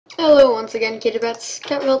Hello once again, Kitty Bats,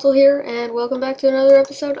 GAZELLE here, and welcome back to another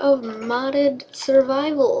episode of Modded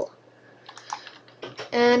Survival.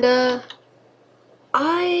 And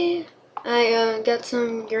I got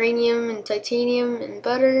some uranium and titanium and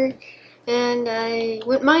butter, and I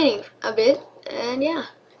went mining a bit, and yeah.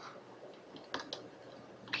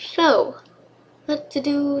 So, what to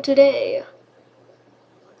do today?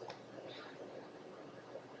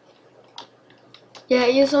 Yeah, I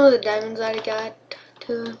used some of the diamonds I got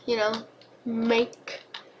to, make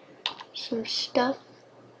some stuff.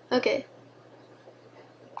 Okay.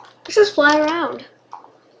 Let's just fly around.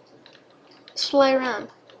 Let's fly around.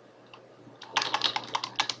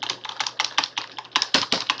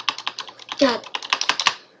 God.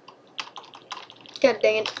 God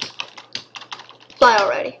dang it. Fly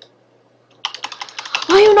already.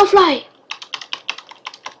 Why you not fly?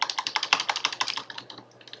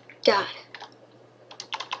 God.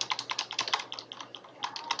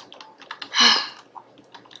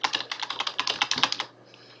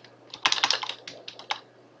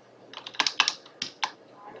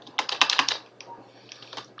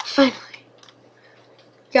 Finally.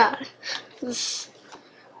 God. It's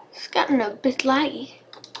gotten a bit laggy.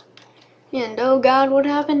 And oh God, what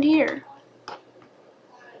happened here?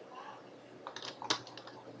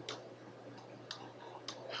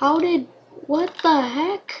 What the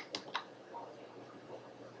heck?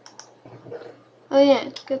 Oh yeah,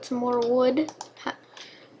 got some more wood.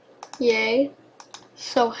 Yay.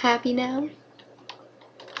 So happy now.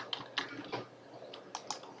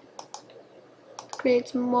 Create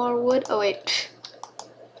some more wood. Oh wait.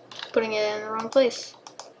 Putting it in the wrong place.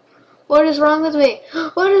 What is wrong with me?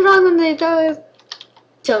 What is wrong with me? Tell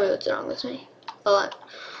me what's wrong with me. A lot.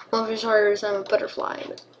 Well, for starters, I'm a butterfly.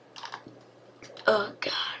 But oh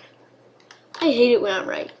God. I hate it when I'm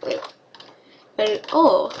right. Wait.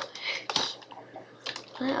 Oh.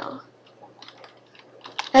 Wow.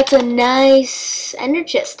 That's a nice ender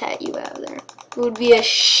chest hat you have there. It would be a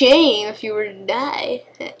shame if you were to die.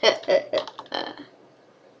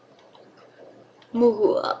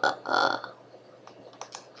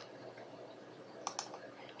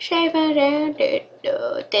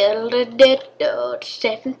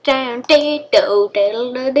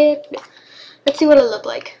 Let's see what it looked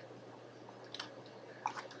like.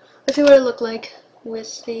 Let's see what it looked like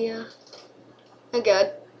with the, oh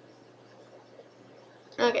God.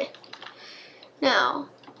 Okay. Now,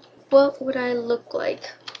 what would I look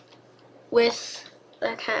like with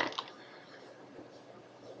that hat?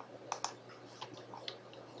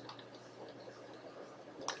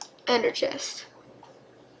 Ender chest.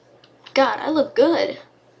 God, I look good.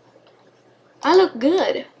 I look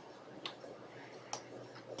good.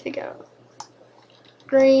 Take out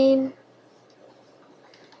green.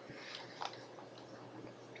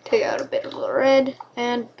 Take out a bit of the red,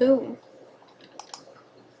 and boom.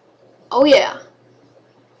 Oh yeah.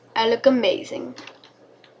 I look amazing.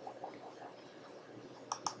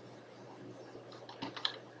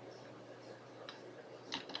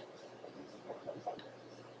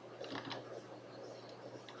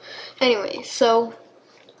 Anyway, so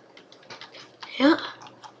yeah,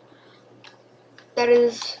 that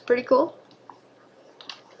is pretty cool.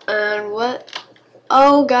 And what?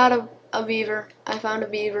 Oh God, a beaver. I found a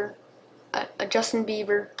beaver. A Justin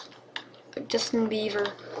Bieber. A Justin Beaver.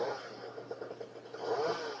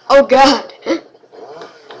 Oh God.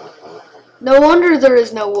 No wonder there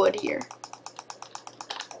is no wood here.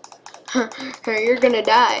 You're gonna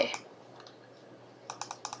die.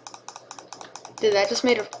 Did that just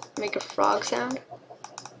make a frog sound?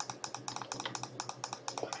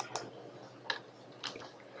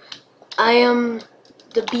 I am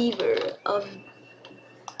the beaver of...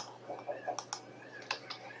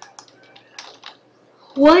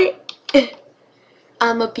 What?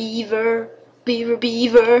 I'm a beaver. Beaver,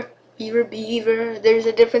 beaver. Beaver, beaver. There's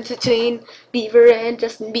a difference between beaver and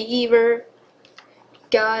Justin Bieber.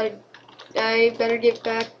 God, I better get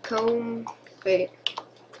back home. Wait.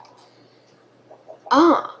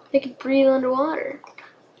 Ah, they can breathe underwater.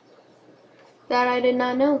 That I did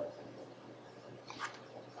not know.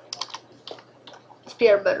 Let's be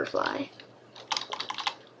our butterfly.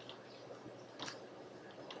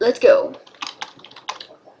 Let's go.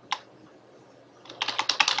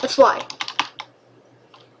 Let's fly.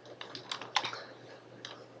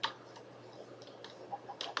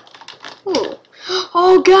 Ooh.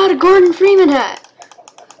 Oh God, a Gordon Freeman hat.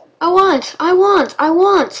 I want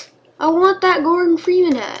that Gordon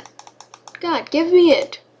Freeman hat. God, give me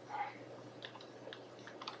it.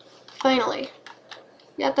 Finally.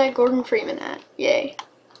 Got that Gordon Freeman hat. Yay.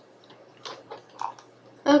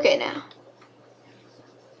 Okay, now.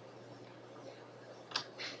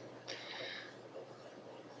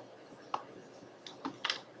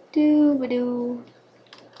 Doo-ba-doo.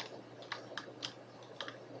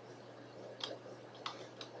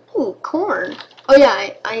 Ooh, corn. Oh yeah,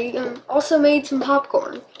 I also made some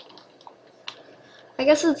popcorn. I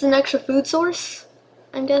guess it's an extra food source,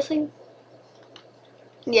 I'm guessing.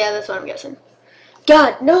 Yeah, that's what I'm guessing.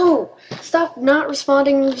 God, no! Stop not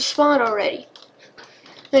responding to respond already.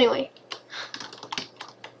 Anyway.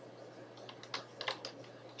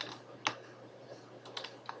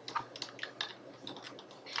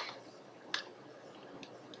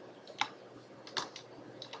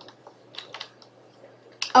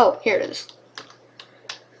 Oh, here it is.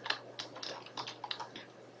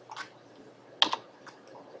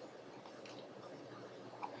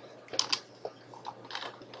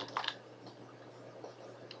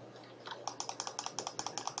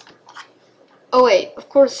 Oh wait, of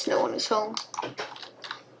course no one is home.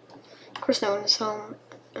 Of course no one is home.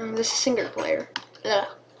 This is single player. Ugh.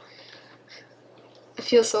 I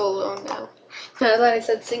feel so alone now. Now that I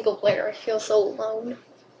said single player, I feel so alone.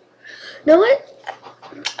 You know what?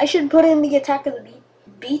 I should put in the Attack of the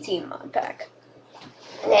B Team mod pack.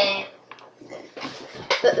 Nah.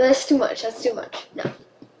 That's too much. That's too much. No.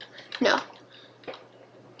 No.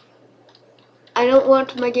 I don't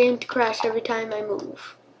want my game to crash every time I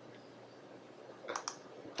move.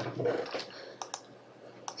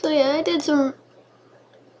 So yeah, I did some...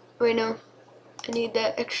 Wait, no. I need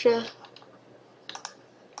that extra...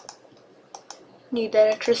 Need that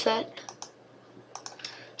extra set.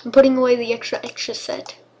 I'm putting away the extra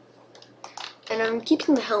set. And I'm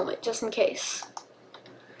keeping the helmet, just in case.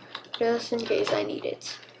 Just in case I need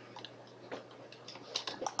it.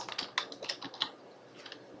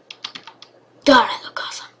 God, I look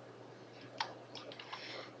awesome.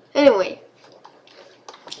 Anyway.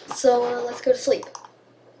 So, let's go to sleep.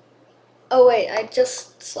 Oh wait, I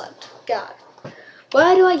just slept. God.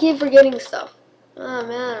 Why do I keep forgetting stuff? Oh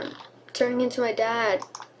man. Turning into my dad.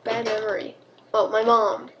 Bad memory. Well, my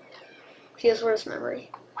mom. She has worse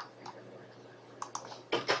memory.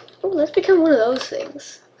 Oh, let's become one of those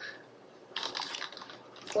things.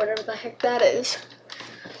 Whatever the heck that is.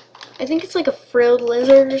 I think it's like a frilled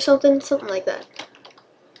lizard or something. Something like that.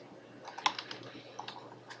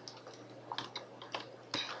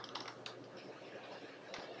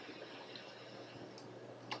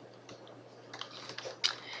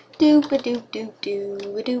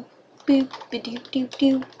 Doop-a-doop-doop-doo-a-doop.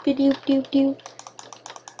 Boop-a-doop-doop-doo-ba-doop-doop-doo-ba-doop-doo.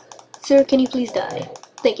 Sir, can you please die?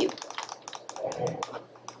 Thank you.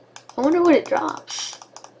 I wonder what it drops.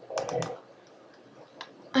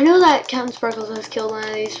 I know that Captain Sparkles has killed one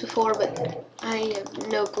of these before, but I have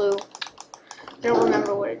no clue. I don't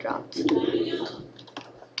remember what it dropped.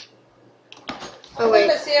 Oh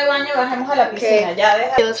wait. Okay,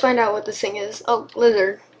 let's find out what this thing is. Oh,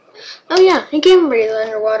 lizard. Oh yeah, he can breathe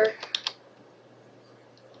underwater.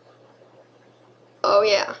 Oh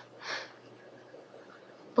yeah.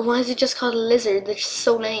 But why is it just called a lizard? That's just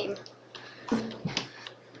so lame. I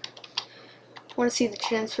want to see the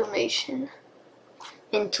transformation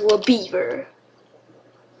into a beaver.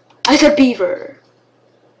 I said beaver.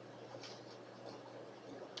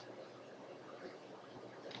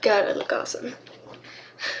 God, I look awesome.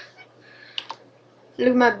 Look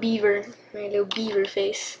at my beaver, my little beaver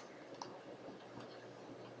face.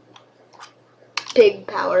 Pig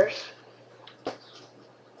powers.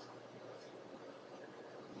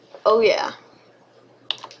 Oh yeah.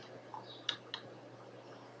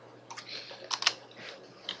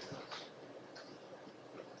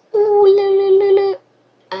 Ooh, la, la, la, la.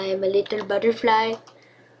 I'm a little butterfly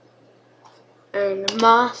and a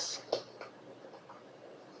moth.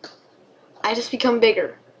 I just become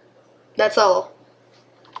bigger. That's all.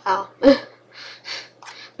 Ow.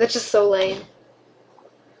 That's just so lame.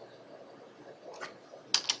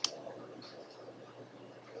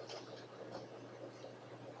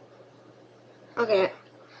 Okay.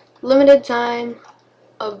 Limited time.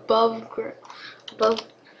 Above.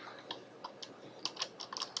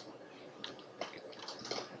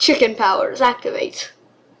 Chicken powers activate.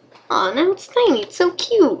 Aw, now it's tiny. It's so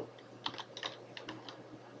cute.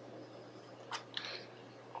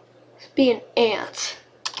 Be an ant.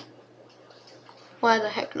 Why the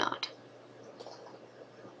heck not?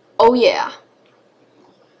 Oh yeah.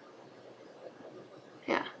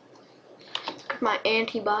 Yeah. Look at my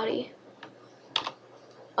antibody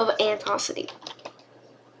of antosity.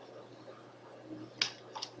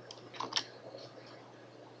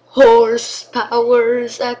 Horse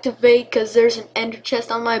powers activate because there's an ender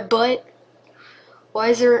chest on my butt. Why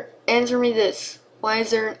is there, answer me this, why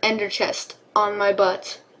is there an ender chest on my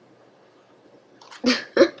butt?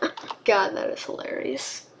 God, that is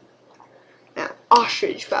hilarious. Now,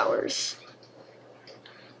 ostrich powers.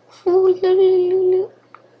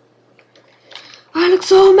 I look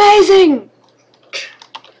so amazing!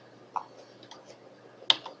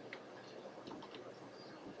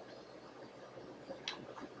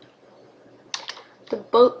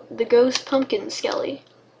 The ghost pumpkin skelly.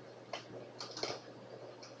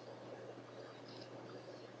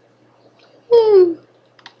 Woo!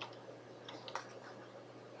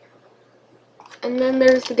 And then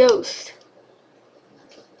there's the ghost.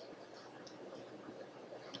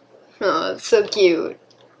 Oh, it's so cute.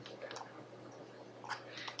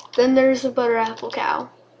 Then there's the butter apple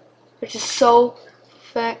cow, which is so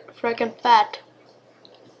frickin' fat.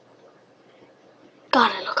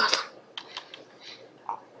 God, I look awesome.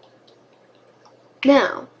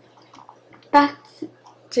 Now, back to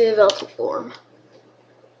the Velcro form.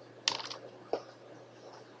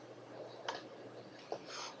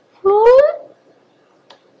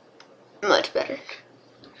 Much better.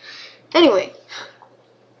 Anyway.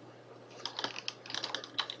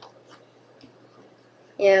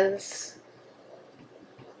 Yes.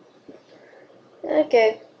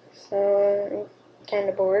 Okay, so I'm kind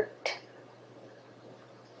of bored.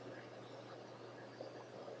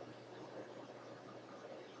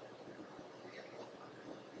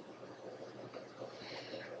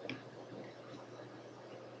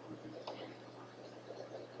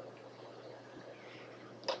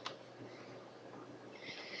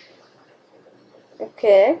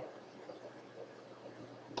 Okay.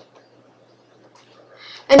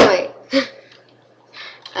 Anyway,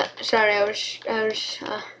 sorry, I was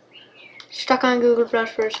stuck on Google Plus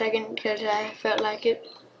for a second because I felt like it.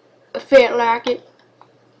 I felt like it.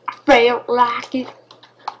 I felt like it.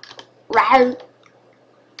 Right.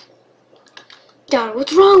 God,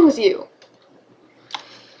 what's wrong with you?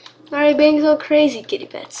 Why are you being so crazy, kitty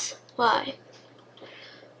pets? Why?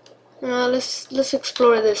 Let's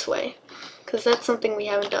explore this way, cause that's something we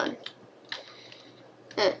haven't done.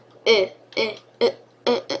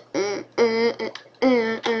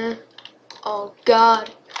 Oh God,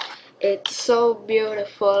 it's so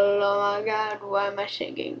beautiful. Oh my God, why am I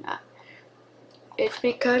singing that? It's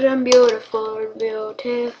because I'm beautiful,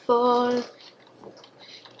 beautiful.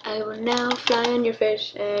 I will now fly on your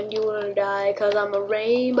face and you will die, cause I'm a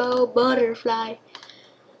rainbow butterfly.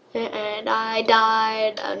 And I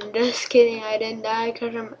died. I'm just kidding, I didn't die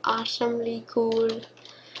cause I'm awesomely cool.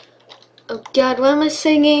 Oh God, why am I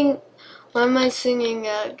singing? Why am I singing,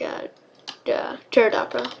 God, Turd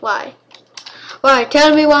Opera? Why? Why?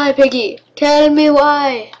 Tell me why, Piggy. Tell me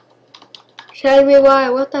why. Tell me why.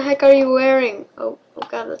 What the heck are you wearing? Oh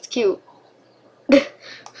God, that's cute.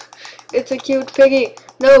 It's a cute piggy.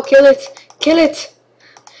 No, kill it. Kill it.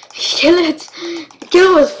 Kill it.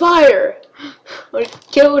 Kill it with fire. Or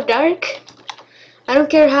kill it with dark. I don't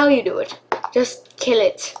care how you do it. Just kill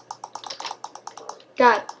it.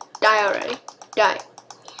 God, die already. Die.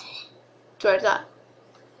 Where's that?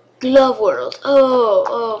 Glove World.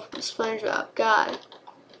 Oh, from SpongeBob. God.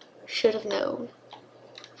 Should have known.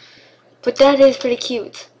 But that is pretty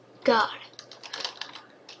cute. God.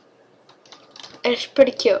 It's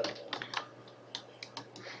pretty cute.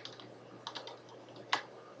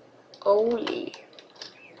 Holy,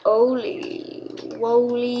 woly,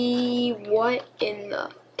 what in the...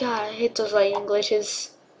 God, I hate those writing glitches.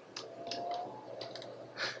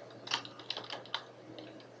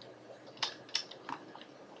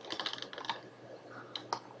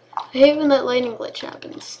 I hate when that lightning glitch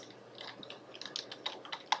happens.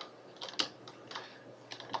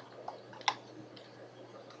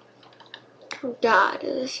 Oh God,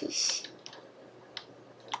 this is...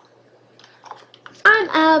 I'm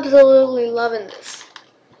absolutely loving this.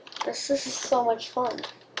 This is so much fun.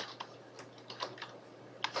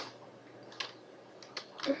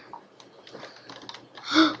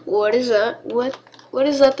 What is that? What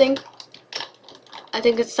is that thing? I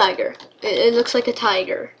think it's tiger. It looks like a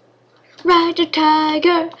tiger. Ride a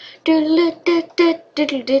tiger. Doodle doodle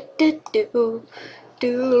doodle doodle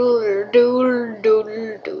doodle doodle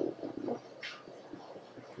doodle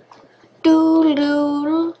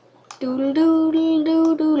doodle doodle doodle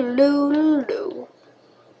doodle doodle doodle doodle.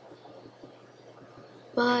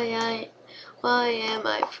 Why am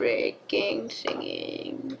I freaking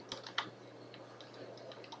singing?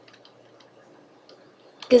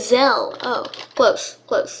 Gazelle. Oh, close.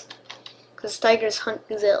 Because tigers hunt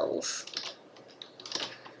gazelles.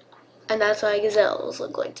 And that's why gazelles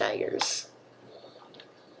look like tigers.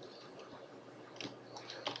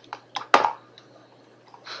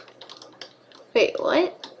 Wait,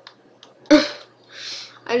 what?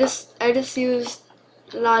 I just used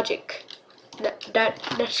logic.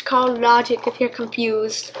 That's called logic if you're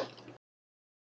confused.